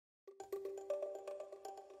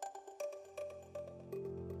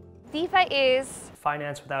DeFi is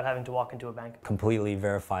finance without having to walk into a bank. Completely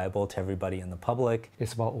verifiable to everybody in the public.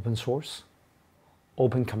 It's about open source,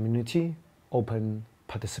 open community, open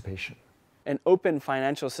participation. An open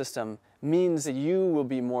financial system means that you will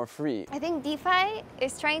be more free. I think DeFi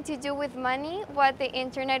is trying to do with money what the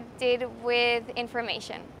internet did with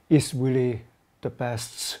information. It's really the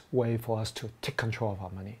best way for us to take control of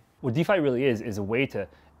our money. What DeFi really is a way to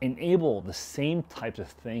enable the same types of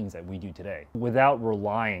things that we do today without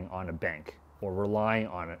relying on a bank or relying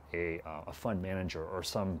on a fund manager or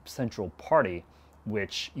some central party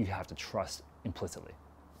which you have to trust implicitly.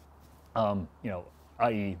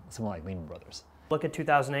 I.e. someone like Lehman Brothers. Look at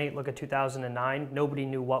 2008, look at 2009, nobody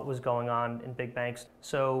knew what was going on in big banks.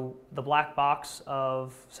 So the black box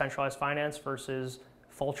of centralized finance versus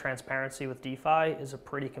full transparency with DeFi is a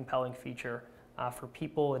pretty compelling feature for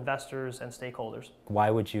people, investors, and stakeholders. Why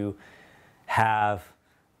would you have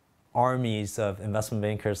armies of investment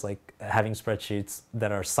bankers like having spreadsheets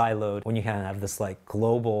that are siloed when you can have this like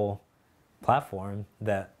global platform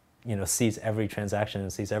that sees every transaction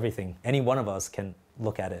and sees everything? Any one of us can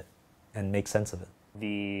look at it and make sense of it.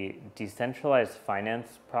 The decentralized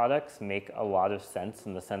finance products make a lot of sense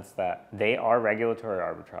in the sense that they are regulatory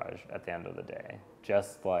arbitrage at the end of the day,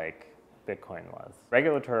 just like Bitcoin was.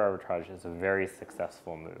 Regulatory arbitrage is a very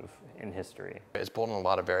successful move in history. It's pulled in a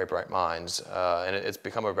lot of very bright minds, and it's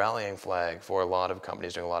become a rallying flag for a lot of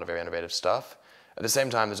companies doing a lot of very innovative stuff. At the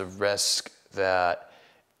same time, there's a risk that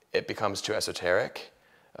it becomes too esoteric,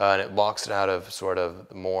 and it locks it out of sort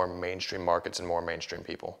of more mainstream markets and more mainstream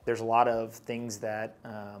people. There's a lot of things that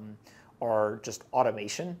are just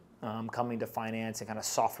automation coming to finance and kind of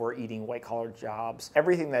software eating white collar jobs.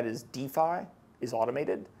 Everything that is DeFi is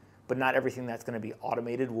automated, but not everything that's going to be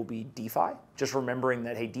automated will be DeFi. Just remembering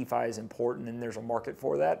that, hey, DeFi is important and there's a market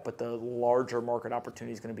for that, but the larger market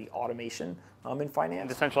opportunity is going to be automation in finance.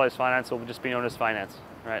 Decentralized finance will just be known as finance,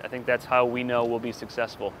 right? I think that's how we know we'll be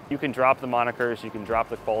successful. You can drop the monikers, you can drop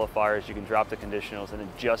the qualifiers, you can drop the conditionals, and it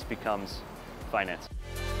just becomes finance.